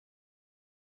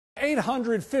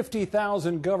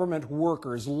850,000 government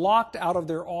workers locked out of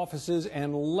their offices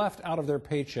and left out of their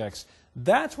paychecks.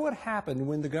 That's what happened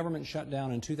when the government shut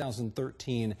down in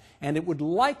 2013, and it would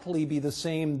likely be the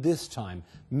same this time.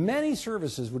 Many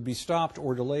services would be stopped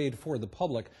or delayed for the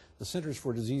public. The Centers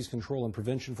for Disease Control and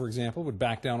Prevention, for example, would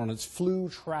back down on its flu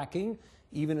tracking,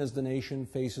 even as the nation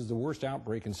faces the worst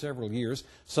outbreak in several years.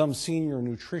 Some senior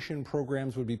nutrition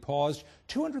programs would be paused.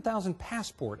 200,000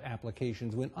 passport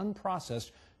applications went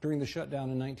unprocessed during the shutdown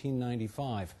in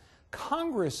 1995.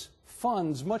 Congress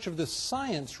funds much of the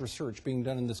science research being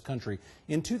done in this country.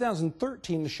 In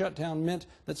 2013, the shutdown meant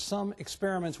that some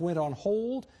experiments went on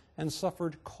hold and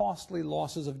suffered costly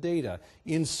losses of data.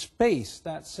 In space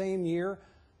that same year,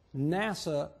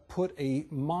 NASA put a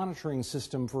monitoring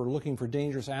system for looking for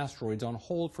dangerous asteroids on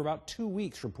hold for about 2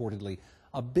 weeks, reportedly.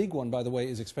 A big one, by the way,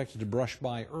 is expected to brush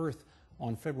by Earth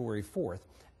on February 4th.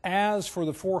 As for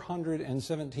the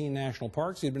 417 national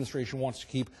parks, the administration wants to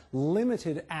keep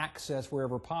limited access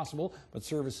wherever possible, but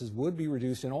services would be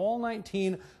reduced, and all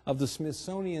 19 of the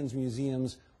Smithsonian's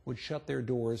museums would shut their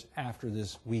doors after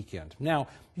this weekend. Now,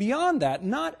 beyond that,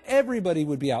 not everybody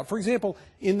would be out. For example,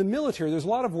 in the military, there's a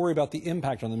lot of worry about the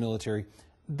impact on the military.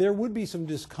 There would be some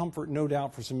discomfort, no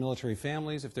doubt, for some military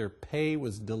families if their pay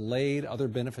was delayed, other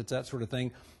benefits, that sort of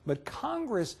thing. But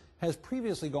Congress has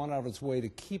previously gone out of its way to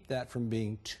keep that from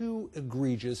being too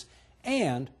egregious,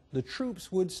 and the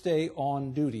troops would stay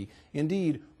on duty.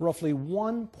 Indeed, roughly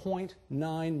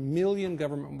 1.9 million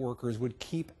government workers would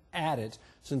keep at it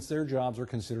since their jobs are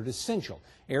considered essential.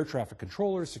 Air traffic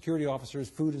controllers, security officers,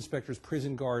 food inspectors,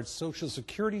 prison guards, Social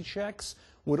Security checks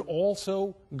would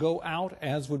also go out,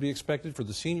 as would be expected for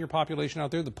the senior population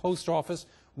out there. The post office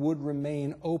would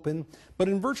remain open. But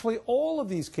in virtually all of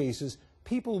these cases,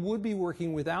 people would be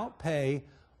working without pay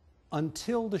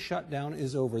until the shutdown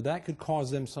is over. That could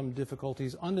cause them some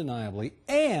difficulties, undeniably,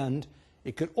 and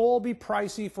it could all be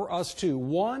pricey for us too.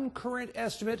 One current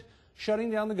estimate, shutting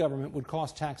down the government would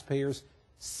cost taxpayers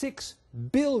 $6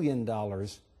 billion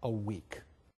a week.